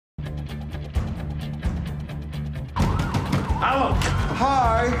Alan!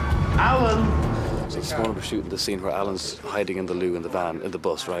 Hi! Alan! So this morning we're shooting the scene where Alan's hiding in the loo in the van, in the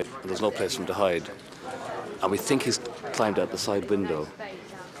bus, right? And there's no place for him to hide. And we think he's climbed out the side window,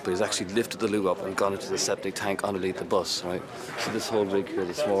 but he's actually lifted the loo up and gone into the septic tank underneath the bus, right? So this whole rig here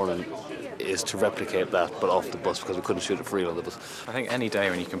this morning is to replicate that, but off the bus, because we couldn't shoot it for real on the bus. I think any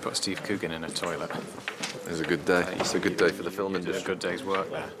day when you can put Steve Coogan in a toilet It's a good day. It's a good day for the film did a industry. good day's work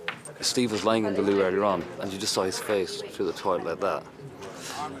there. Steve was lying in the loo earlier on, and you just saw his face through the toilet like that.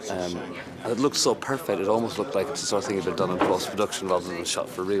 And it looked so perfect, it almost looked like it's the sort of thing that had been done in post-production rather than shot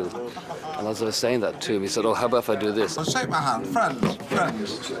for real. And as I was saying that to him, he said, oh, how about if I do this? Well, shake my hand.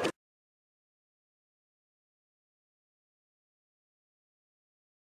 Friends.